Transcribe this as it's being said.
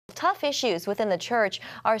tough issues within the church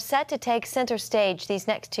are set to take center stage these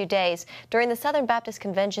next 2 days during the Southern Baptist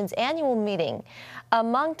Convention's annual meeting.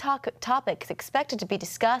 Among topics expected to be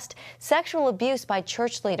discussed, sexual abuse by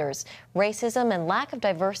church leaders, racism and lack of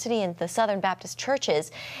diversity in the Southern Baptist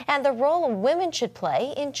churches, and the role women should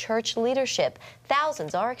play in church leadership.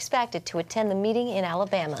 Thousands are expected to attend the meeting in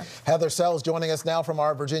Alabama. Heather Sells joining us now from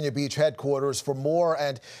our Virginia Beach headquarters for more.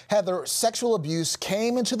 And Heather, sexual abuse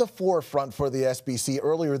came into the forefront for the SBC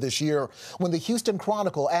earlier this year when the Houston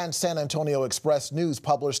Chronicle and San Antonio Express News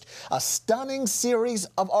published a stunning series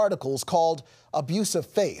of articles called Abuse of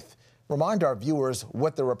Faith. Remind our viewers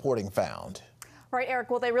what the reporting found. Right,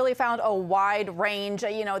 Eric. Well, they really found a wide range,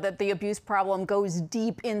 that the abuse problem goes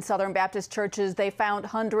deep in Southern Baptist churches. They found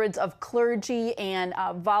hundreds of clergy and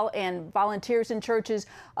volunteers in churches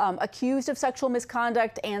accused of sexual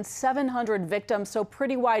misconduct and 700 victims, so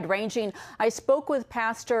pretty wide ranging. I spoke with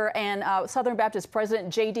pastor and Southern Baptist President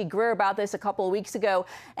J.D. Greear about this a couple of weeks ago,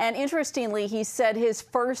 and interestingly, he said his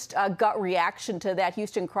first gut reaction to that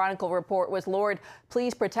Houston Chronicle report was, "Lord,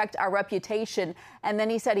 please protect our reputation." And then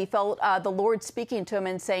he said he felt the Lord speaking to him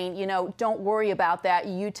and saying, don't worry about that.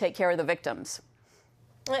 You take care of the victims.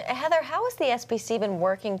 Heather, how has the SBC been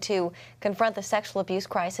working to confront the sexual abuse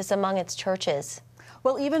crisis among its churches?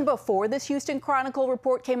 Well, even before this Houston Chronicle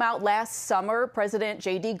report came out last summer, President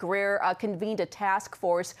J.D. Greear convened a task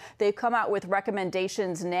force. They've come out with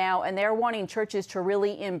recommendations now, and they're wanting churches to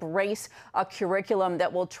really embrace a curriculum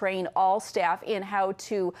that will train all staff in how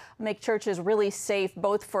to make churches really safe,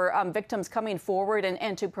 both for victims coming forward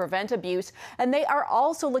and to prevent abuse. And they are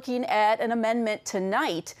also looking at an amendment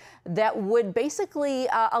tonight that would basically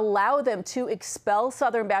allow them to expel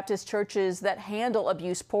Southern Baptist churches that handle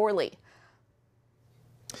abuse poorly.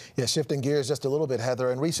 Yeah, shifting gears just a little bit,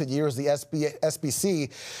 Heather. In recent years, the SBC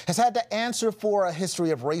has had to answer for a history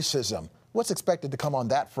of racism. What's expected to come on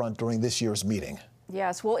that front during this year's meeting?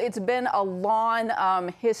 Yes, well, it's been a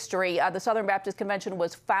long history. The Southern Baptist Convention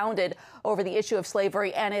was founded over the issue of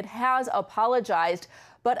slavery, and it has apologized.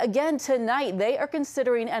 But again, tonight, they are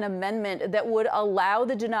considering an amendment that would allow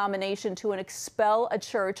the denomination to expel a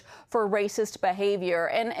church for racist behavior.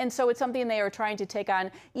 And so it's something they are trying to take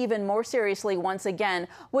on even more seriously once again.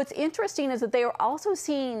 What's interesting is that they are also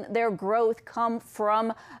seeing their growth come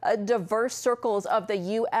from diverse circles of the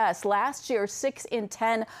U.S. Last year, 6 in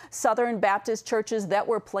 10 Southern Baptist churches that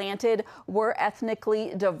were planted were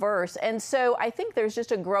ethnically diverse. And so I think there's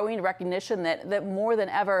just a growing recognition that more than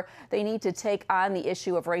ever, they need to take on the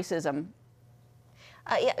issue of racism.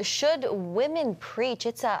 Should women preach?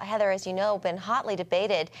 It's, Heather, as you know, been hotly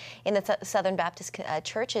debated in the Southern Baptist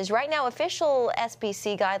churches. Right now, official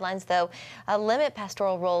SBC guidelines, though, limit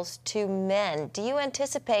pastoral roles to men. Do you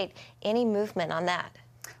anticipate any movement on that?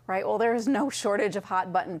 Right. Well, there's no shortage of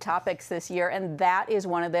hot button topics this year, and that is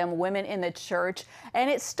one of them, women in the church. And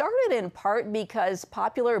it started in part because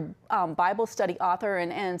popular Bible study author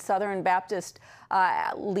and Southern Baptist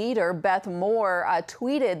leader Beth Moore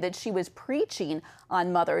tweeted that she was preaching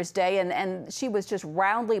on Mother's Day, and she was just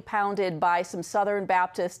roundly pounded by some Southern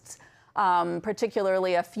Baptists,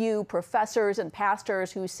 particularly a few professors and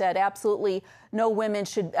pastors who said absolutely no women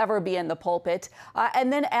should ever be in the pulpit.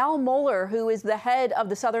 And then Al Mohler, who is the head of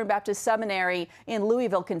the Southern Baptist Seminary in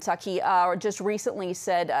Louisville, Kentucky, just recently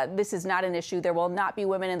said this is not an issue. There will not be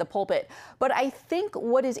women in the pulpit. But I think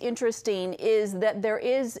what is interesting is that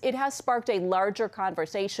it has sparked a larger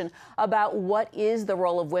conversation about what is the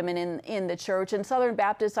role of women in the church. And Southern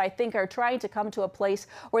Baptists, I think, are trying to come to a place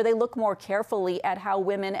where they look more carefully at how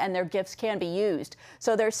women and their gifts can be used.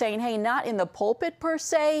 So they're saying, hey, not in the pulpit per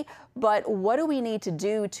se, but what do we need to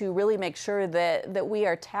do to really make sure that we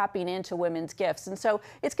are tapping into women's gifts? And so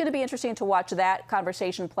it's going to be interesting to watch that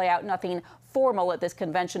conversation play out. Nothing formal at this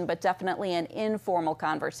convention, but definitely an informal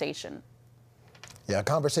conversation. Yeah, a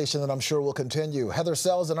conversation that I'm sure will continue. Heather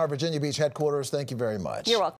Sells in our Virginia Beach headquarters, thank you very much. You're welcome.